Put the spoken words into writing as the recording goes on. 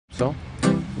So?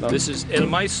 No. This is El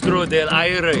Maestro del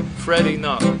Aire, Freddy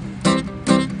Nock.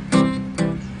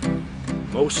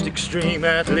 Most extreme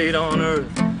athlete on earth,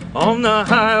 on the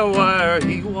high wire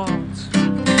he walks.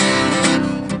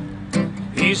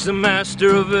 He's the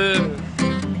master of it,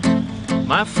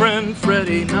 my friend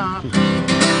Freddy Nock.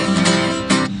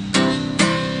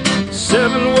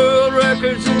 7 world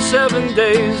records in 7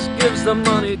 days, gives the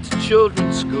money to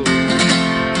children's schools.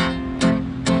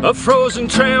 Of frozen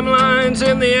tram lines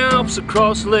in the Alps,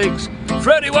 across lakes.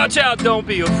 Freddy, watch out, don't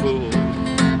be a fool.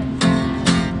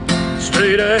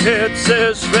 Straight ahead,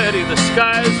 says Freddy, the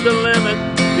sky's the limit,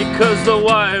 because the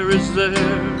wire is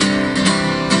there.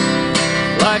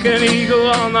 Like an eagle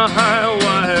on the high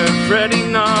wire, Freddy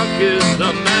Nock is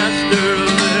the master of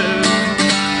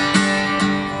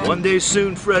it. One day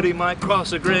soon, Freddy might cross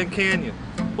the Grand Canyon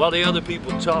while the other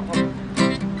people talk.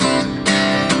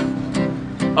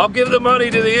 I'll give the money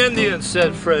to the Indians,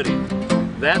 said Freddy.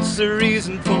 That's the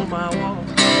reason for my walk.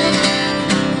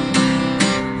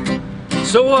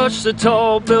 So watch the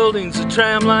tall buildings, the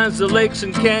tram lines, the lakes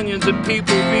and canyons, and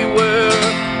people beware.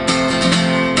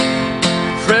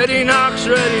 Freddy Nock's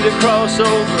ready to cross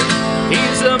over.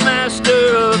 He's the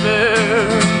master of air.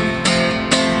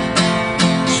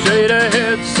 Straight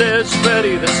ahead, says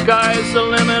Freddy, the sky's the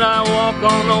limit. I walk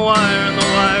on the wire and the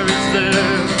wire is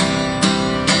there.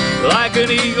 Like an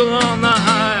eagle on the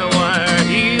high wire,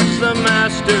 he's the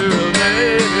master of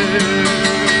air.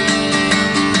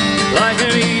 Like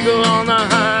an eagle on the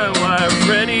high wire,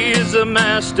 Freddy is the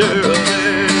master of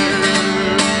air.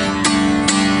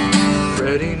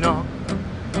 Freddy Nock,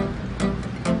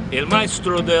 El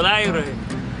Maestro del Aire,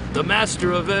 the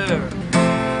master of air.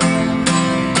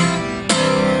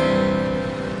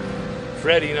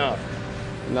 Freddy Nock.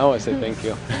 Now I say thank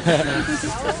you.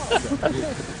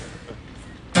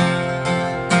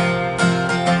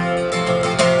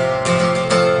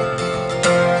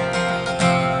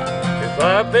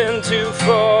 I've been too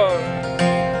far,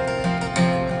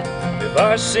 if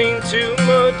I've seen too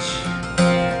much,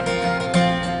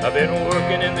 I've been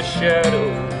working in the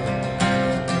shadows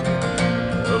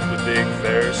of the big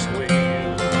Ferris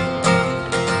wheel.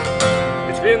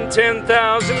 It's been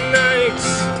 10,000 nights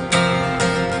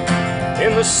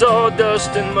in the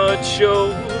sawdust and mud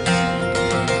shows.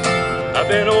 I've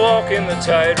been walking the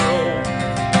tightrope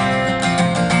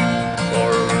for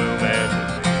a room and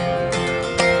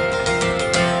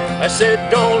I said,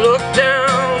 don't look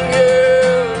down,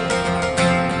 yeah.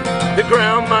 The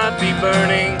ground might be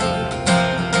burning.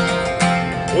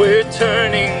 We're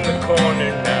turning the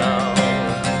corner now.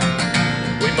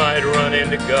 We might run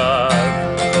into God.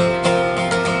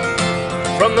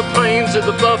 From the plains of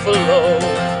the buffalo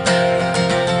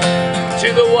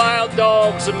to the wild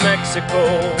dogs of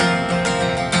Mexico,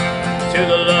 to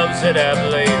the loves that have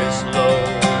laid us low.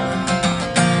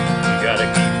 You gotta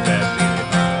keep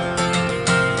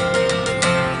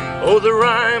oh, the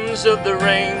rhymes of the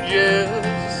ranges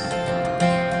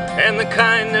and the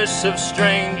kindness of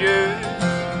strangers.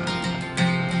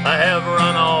 I have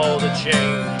run all the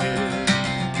changes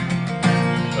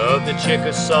of the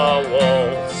Chickasaw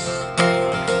waltz,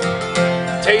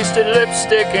 tasted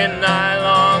lipstick and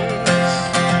nylons,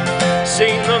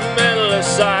 seen the mental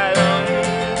asylum,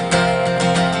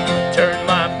 turned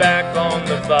my back on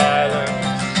the violence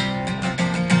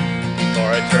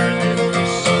before I turned into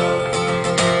song.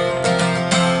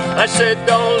 I said,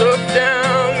 don't look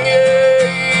down,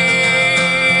 yeah,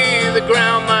 the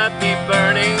ground might be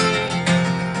burning.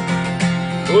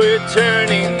 We're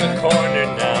turning the corner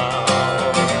now.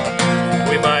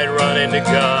 We might run into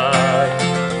God.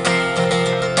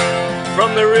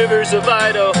 From the rivers of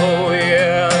Idaho,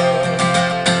 yeah,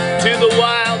 to the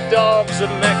wild dogs of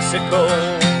Mexico,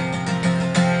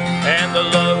 and the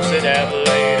loves that have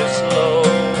laid us low.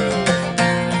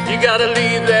 You gotta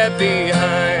leave that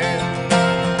behind.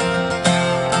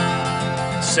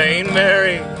 Saint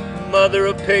Mary, Mother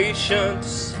of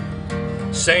Patience,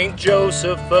 Saint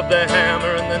Joseph of the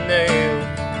hammer and the nail,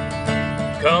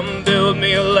 come build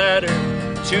me a ladder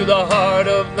to the heart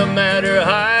of the matter,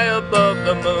 high above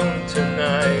the moon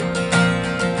tonight,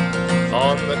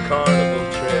 on the carnival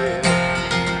trail.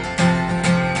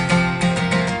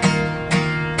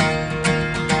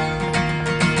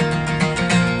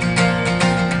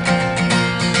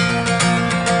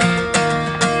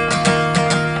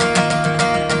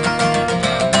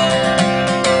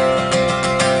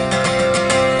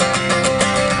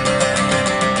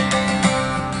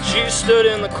 Stood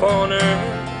in the corner,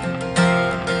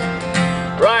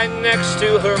 right next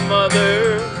to her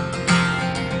mother,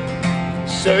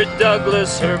 Sir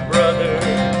Douglas, her brother.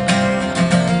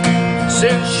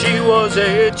 Since she was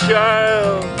a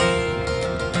child,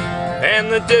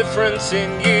 and the difference in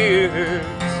years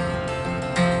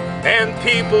and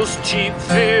people's cheap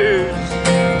fears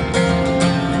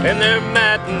and their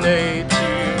matinee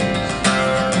tears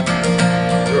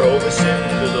drove us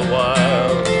into the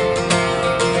wild.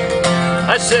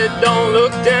 I said, don't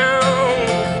look down,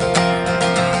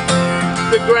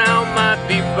 the ground might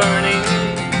be burning,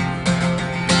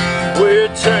 we're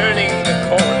turning the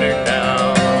corner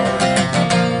now.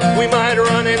 We might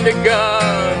run into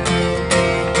God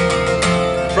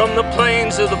from the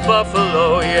plains of the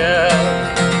buffalo, yeah,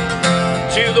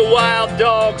 to the wild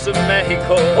dogs of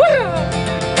Mexico,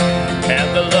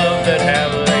 and the love that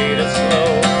have laid us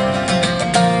low.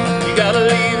 You gotta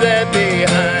leave that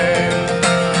behind.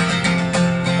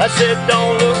 I said,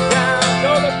 don't look down,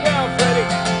 Freddy.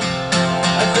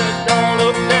 I said, don't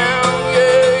look down,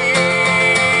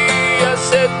 yeah. I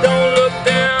said, don't look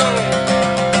down.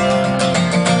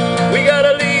 We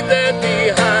gotta leave that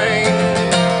behind.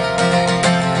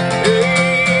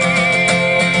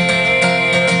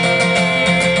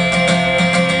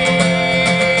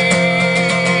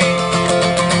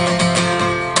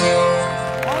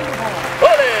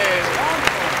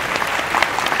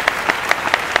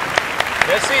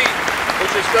 Merci.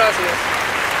 Muchas gracias.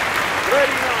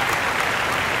 Freddy Nock.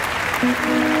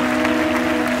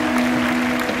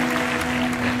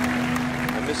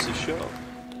 I missed the show.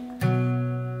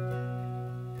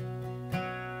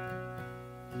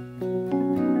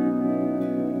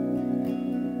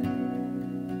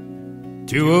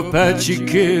 Two Apache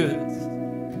kids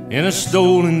in a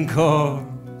stolen car,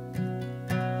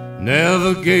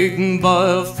 navigating by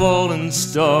a falling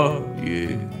star,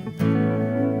 yeah.